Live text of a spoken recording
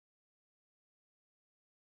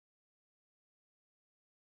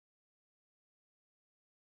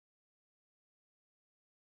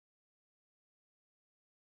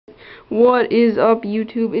What is up,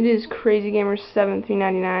 YouTube? It is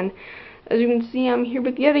CrazyGamer7399. As you can see, I'm here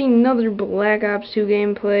with yet another Black Ops 2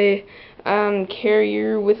 gameplay on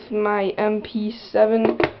Carrier with my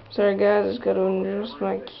MP7. Sorry guys, I just gotta adjust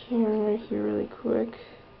my camera here really quick.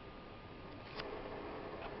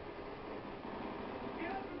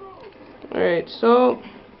 Alright, so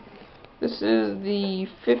this is the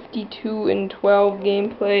 52 and 12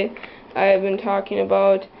 gameplay I have been talking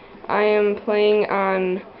about. I am playing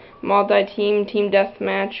on multi-team, team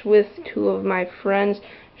deathmatch with two of my friends.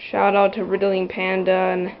 Shout out to Riddling Panda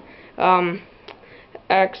and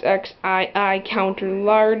XXII Counter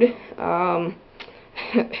Lard. So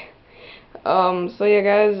yeah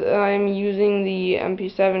guys, I'm using the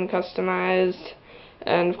MP7 customized,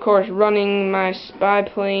 and of course running my spy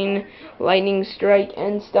plane, lightning strike,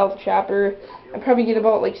 and stealth chopper. I probably get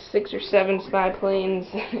about like 6 or 7 spy planes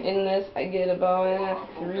in this. I get about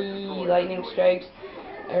 3 lightning strikes,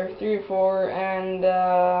 or 3 or 4, and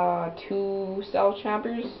 2 stealth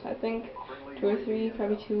choppers, I think. 2 or 3,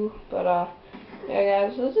 probably 2. But yeah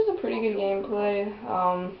guys, so this is a pretty good gameplay.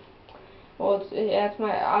 Well,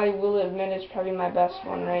 I will admit it's probably my best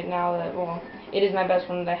one right now. It is my best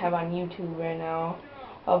one that I have on YouTube right now.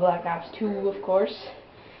 Black Ops 2, of course.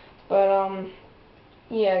 But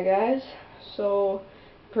yeah guys, so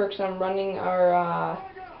perks I'm running are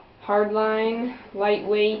hardline,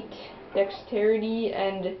 lightweight, dexterity,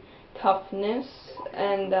 and toughness.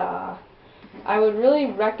 And I would really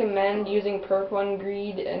recommend using perk 1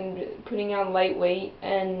 greed and putting on lightweight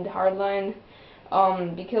and hardline,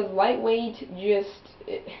 because lightweight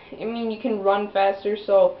I mean, you can run faster.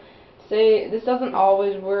 So say this doesn't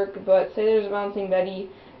always work, but say there's a bouncing Betty,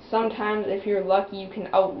 sometimes if you're lucky you can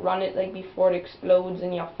outrun it, like before it explodes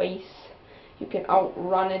in your face. You can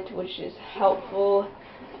outrun it, which is helpful.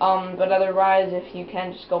 But otherwise, if you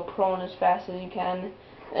can, just go prone as fast as you can.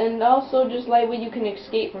 And also, just lightweight, you can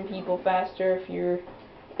escape from people faster if you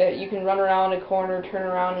can run around a corner, turn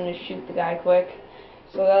around, and just shoot the guy quick.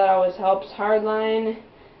 So that always helps. Hardline,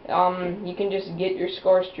 you can just get your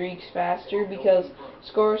score streaks faster, because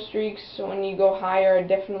score streaks when you go higher are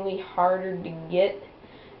definitely harder to get,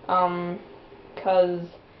 because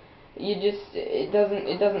it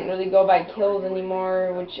doesn't really go by kills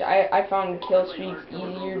anymore, which I found kill streaks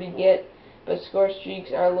easier to get, but score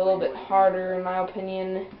streaks are a little bit harder in my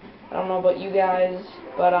opinion. I don't know about you guys,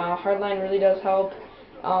 but hardline really does help.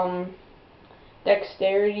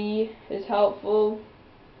 Dexterity is helpful,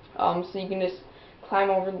 so you can just climb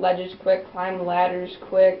over ledges quick, climb ladders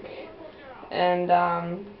quick, and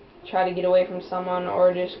try to get away from someone,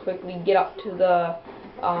 or just quickly get up to the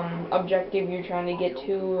objective you're trying to get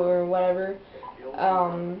to, or whatever.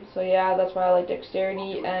 So yeah, that's why I like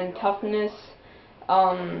dexterity. And toughness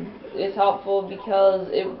is helpful because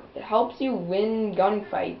it helps you win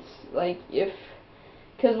gunfights.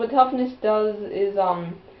 Because what toughness does is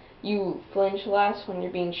you flinch less when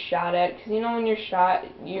you're being shot at. Because you know when you're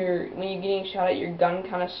getting shot at, your gun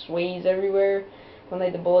kind of sways everywhere when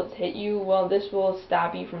the bullets hit you. Well, this will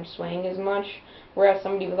stop you from swaying as much. Whereas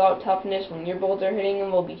somebody without toughness, when your bullets are hitting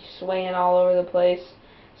them, will be swaying all over the place.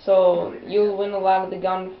 So you'll win a lot of the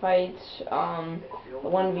gunfights, the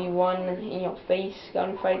 1v1 in your face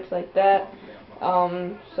gunfights like that.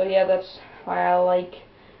 So yeah, that's why I like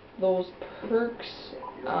those perks.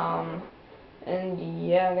 And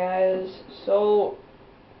yeah guys, so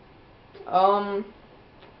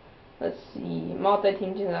let's see,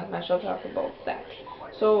 multi-team team deathmatch, I'll talk about that.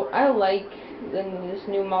 So I like this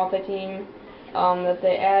new multi-team that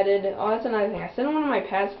they added. Oh, that's another thing. I said in one of my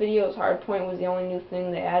past videos, hardpoint was the only new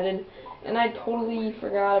thing they added, and I totally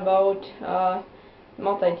forgot about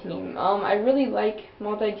multi-team. I really like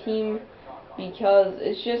multi-team because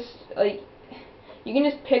it's just like you can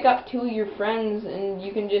just pick up 2 of your friends and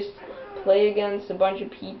you can just play against a bunch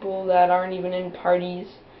of people that aren't even in parties.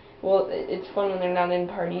 Well, it's fun when they're not in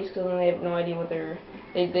parties, because then they have no idea what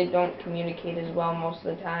they don't communicate as well most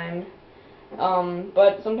of the time.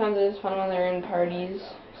 But sometimes it is fun when they're in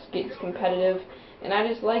parties. It's competitive, and I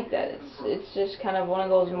just like that. It's just kind of one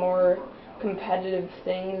of those more competitive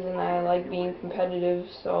things, and I like being competitive.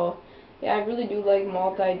 So yeah, I really do like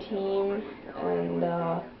multi-team. And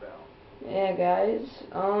yeah guys,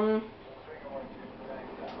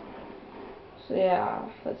 so yeah,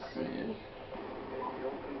 let's see.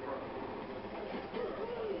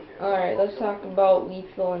 Alright, let's talk about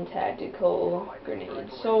lethal and tactical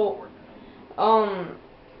grenades. So well,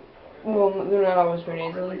 they're not always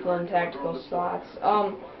grenades, they're lethal and tactical slots.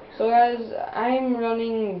 So guys, I'm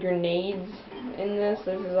running grenades in this.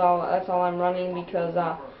 That's all I'm running, because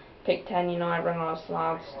pick 10, you know, I run out of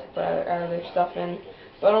slots to put other stuff in.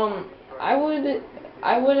 But I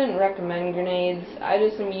wouldn't recommend grenades. I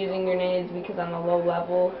just am using grenades because I'm a low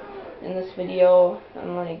level in this video.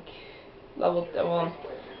 I'm like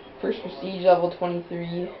first prestige level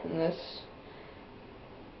 23 in this.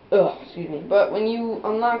 Excuse me. But when you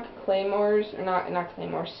unlock claymores, or not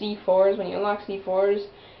claymores, C4s. When you unlock C4s,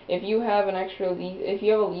 if you have an if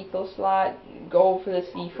you have a lethal slot, go for the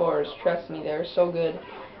C4s. Trust me, they're so good.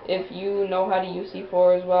 If you know how to use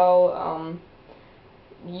C4s well,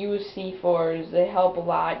 use C4s. They help a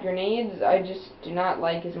lot. Grenades, I just do not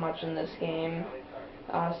like as much in this game.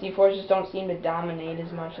 C4s just don't seem to dominate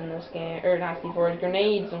as much in this game, or not C4s,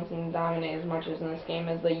 grenades don't seem to dominate as much as in this game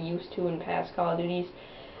as they used to in past Call of Duties.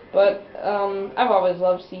 But I've always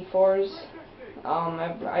loved C4s.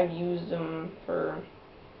 I've used them a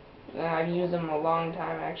long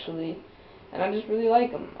time actually, and I just really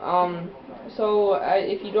like them.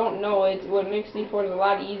 If you don't know it, what makes C4s a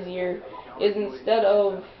lot easier is instead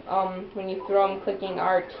of when you throw them clicking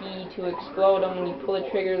RT to explode them and you pull the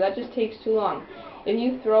trigger, that just takes too long. If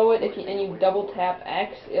you throw it and you double tap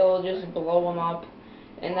X, it'll just blow them up,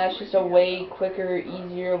 and that's just a way quicker,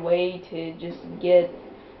 easier way to just get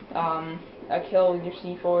a kill with your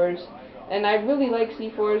C4s. And I really like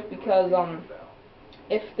C4s because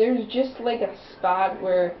if there's just like a spot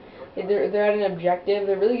where they're at an objective,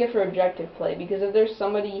 they're really good for objective play, because if there's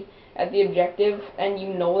somebody at the objective and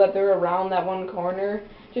you know that they're around that one corner,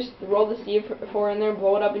 just throw the C4 in there,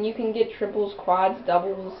 blow it up, and you can get triples, quads,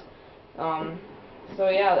 doubles, so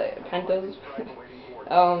yeah, pentas.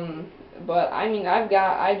 But I mean,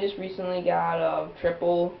 I just recently got a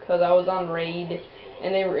triple because I was on raid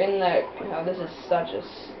and they were in that. This is such a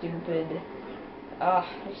stupid,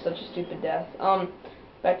 such a stupid death.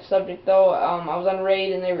 Back to subject though. I was on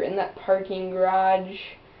raid and they were in that parking garage,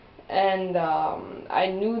 and I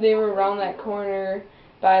knew they were around that corner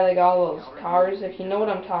by like all those cars. If you know what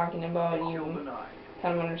I'm talking about, you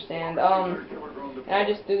kind of understand. And I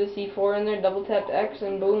just threw the C4 in there, double tapped X,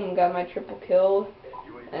 and boom, got my triple kill.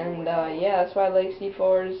 And yeah, that's why I like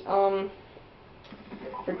C4s.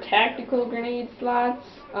 For tactical grenade slots,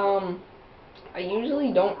 I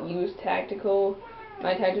usually don't use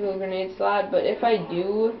my tactical grenade slot, but if I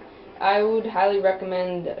do, I would highly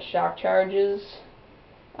recommend shock charges,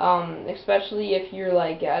 especially if you're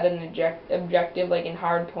like at an objective like in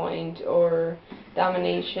hardpoint or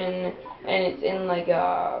domination and it's in like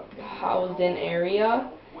a housed in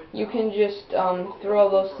area. You can just throw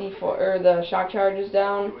those C4 or the shock charges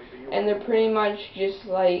down, and they're pretty much just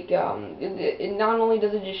like it not only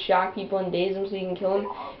does it just shock people and daze them so you can kill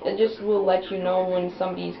them, it just will let you know when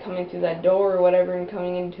somebody's coming through that door or whatever and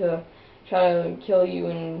coming in to try to kill you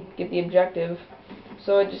and get the objective.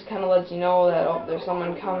 So it just kind of lets you know that, oh, there's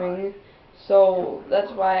someone coming. So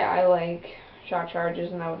that's why I like shock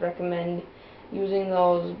charges, and I would recommend using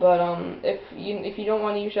those. But if you don't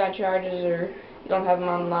want to use shock charges, or you don't have them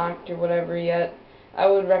unlocked or whatever yet, I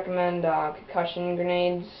would recommend concussion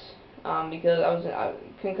grenades, because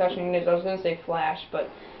concussion grenades, I was going to say flash, but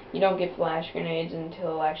you don't get flash grenades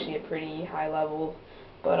until actually a pretty high level.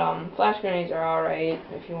 But flash grenades are alright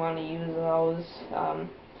if you want to use those,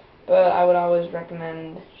 but I would always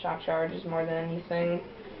recommend shock charges more than anything.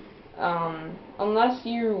 Unless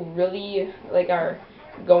you really like are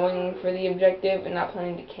going for the objective and not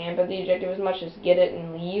planning to camp at the objective as much as get it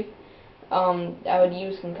and leave, I would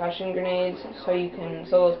use concussion grenades so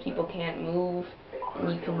those people can't move,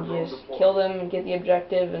 and you can just kill them and get the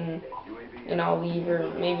objective and, you know, leave, or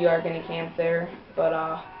maybe you are going to camp there, but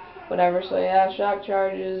whatever. So yeah, shock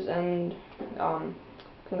charges and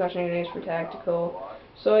concussion grenades for tactical.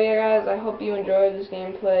 So yeah guys, I hope you enjoyed this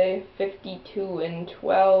gameplay,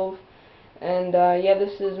 52-12, and yeah,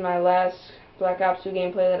 this is my last Black Ops 2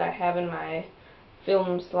 gameplay that I have in my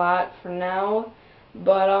film slot for now.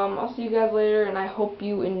 But I'll see you guys later, and I hope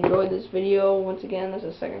you enjoyed this video. Once again, this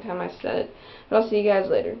is the second time I said it, but I'll see you guys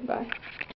later. Bye.